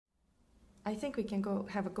I think we can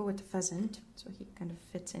have a go with the pheasant, so he kind of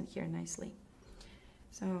fits in here nicely.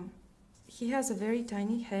 So he has a very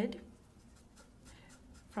tiny head.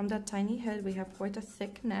 From that tiny head we have quite a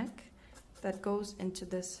thick neck that goes into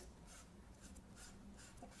this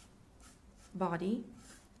body,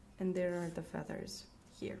 and there are the feathers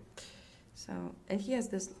here. So, and he has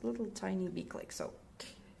this little tiny beak like so.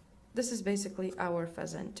 This is basically our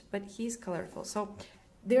pheasant, but he's colorful. So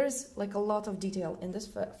there's like a lot of detail in this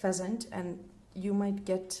pheasant, and you might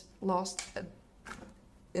get lost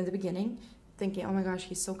in the beginning thinking, oh my gosh,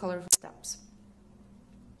 he's so colorful. Steps.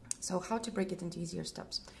 So how to break it into easier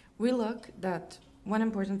steps? We look that one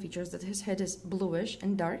important feature is that his head is bluish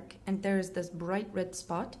and dark, and there is this bright red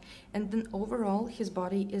spot, and then overall his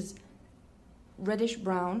body is reddish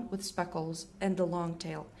brown with speckles and the long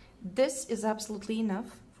tail. This is absolutely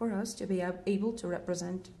enough for us to be able to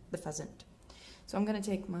represent the pheasant. So I'm going to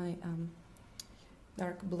take my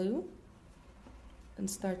dark blue and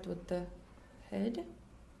start with the head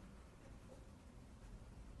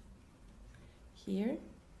here.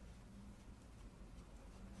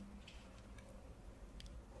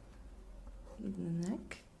 The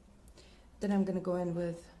neck. Then I'm going to go in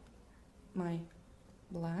with my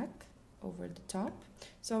black over the top.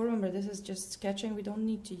 So remember, this is just sketching. We don't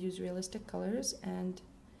need to use realistic colors, and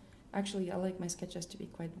actually I like my sketches to be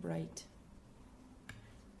quite bright.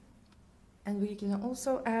 And we can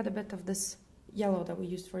also add a bit of this yellow that we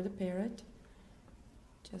used for the parrot,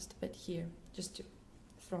 just a bit here, just to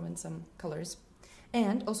throw in some colors.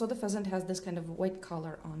 And also the pheasant has this kind of white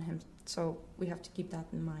collar on him, so we have to keep that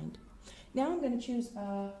in mind. Now I'm going to choose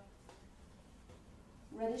a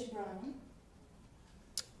reddish brown.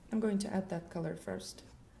 I'm going to add that color first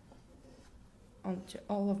onto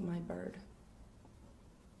all of my bird.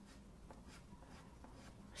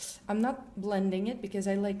 I'm not blending it because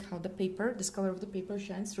I like how the paper, this color of the paper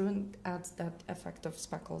shines through and adds that effect of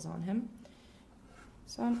speckles on him.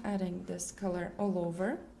 So I'm adding this color all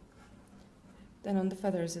over. Then on the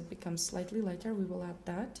feathers it becomes slightly lighter, we will add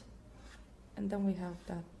that. And then we have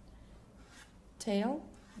that tail,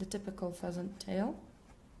 the typical pheasant tail.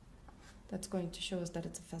 That's going to show us that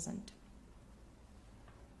it's a pheasant.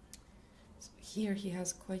 So here he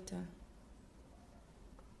has quite a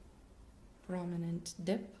prominent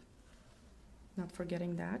dip, not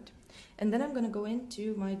forgetting that. And then I'm going to go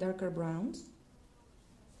into my darker browns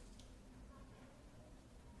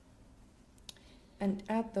and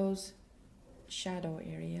add those shadow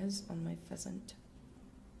areas on my pheasant.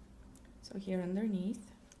 So here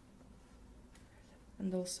underneath,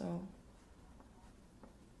 and also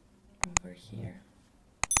over here,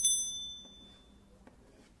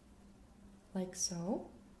 like so.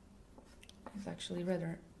 It's actually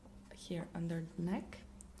rather here under the neck,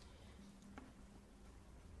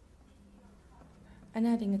 and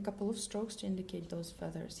adding a couple of strokes to indicate those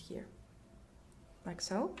feathers here, like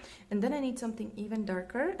so. And then I need something even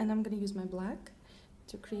darker, and I'm going to use my black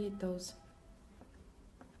to create those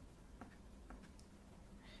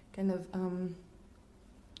kind of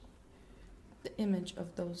the image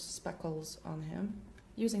of those speckles on him,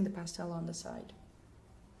 using the pastel on the side.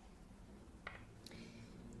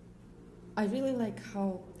 I really like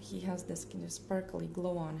how he has this kind of sparkly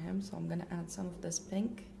glow on him, so I'm gonna add some of this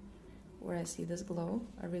pink where I see this glow.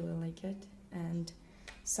 I really like it, and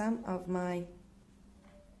some of my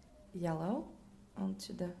yellow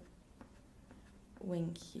onto the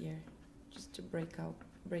wing here, just to break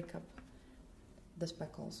up the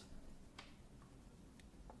speckles.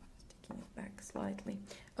 Taking it back slightly.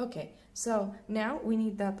 Okay, so now we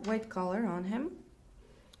need that white color on him.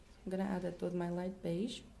 I'm gonna add it with my light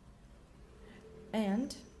beige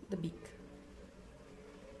and the beak,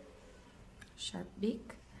 sharp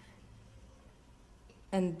beak,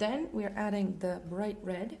 and then we're adding the bright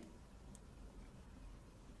red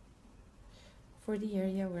for the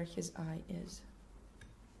area where his eye is,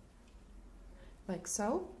 like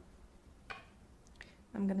so.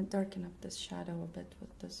 I'm gonna darken up this shadow a bit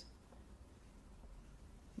with this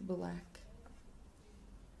black.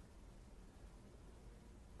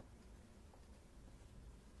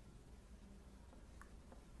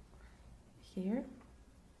 Here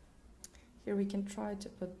we can try to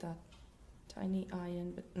put that tiny eye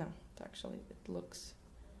in, but no, actually it looks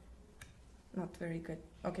not very good.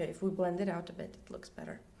 Okay, if we blend it out a bit, it looks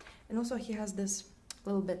better. And also he has this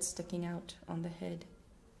little bit sticking out on the head.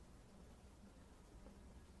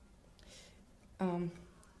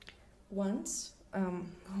 Once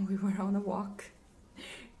when we were on a walk,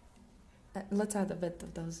 let's add a bit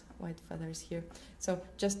of those white feathers here. So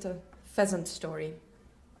just a pheasant story.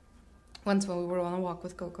 Once when we were on a walk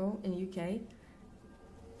with Coco in UK,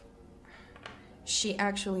 she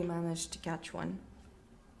actually managed to catch one,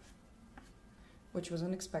 which was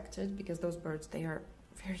unexpected because those birds, they are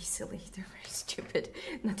very silly. They're very stupid.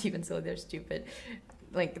 Not even silly, they're stupid.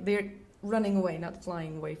 Like, they're running away, not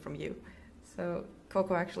flying away from you. So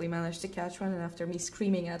Coco actually managed to catch one, and after me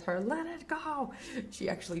screaming at her, "Let it go!" she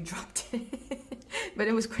actually dropped it. But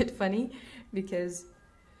it was quite funny because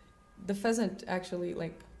the pheasant actually,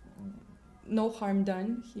 like, no harm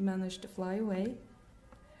done. He managed to fly away.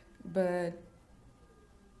 But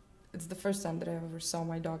it's the first time that I ever saw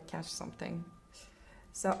my dog catch something.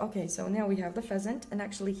 So, okay, so now we have the pheasant, and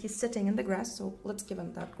actually he's sitting in the grass, so let's give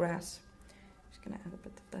him that grass. Just gonna add a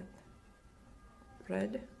bit of that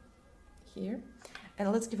red here.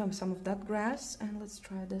 And let's give him some of that grass, and let's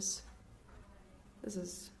try this. This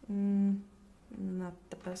is not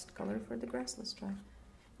the best color for the grass. Let's try.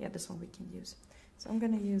 Yeah, this one we can use. So I'm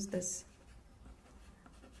gonna use this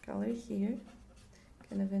color here,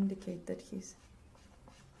 kind of indicate that he's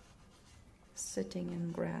sitting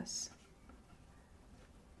in grass.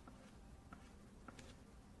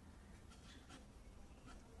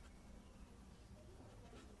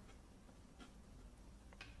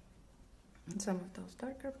 And some of those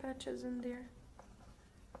darker patches in there.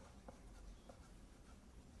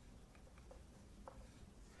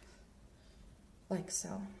 Like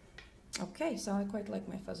so. Okay, so I quite like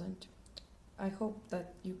my pheasant. I hope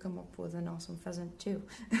that you come up with an awesome pheasant too.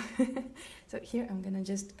 So here I'm gonna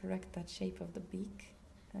just correct that shape of the beak.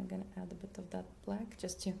 I'm gonna add a bit of that black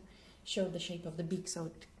just to show the shape of the beak so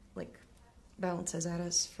it like bounces at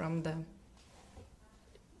us from the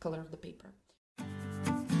color of the paper.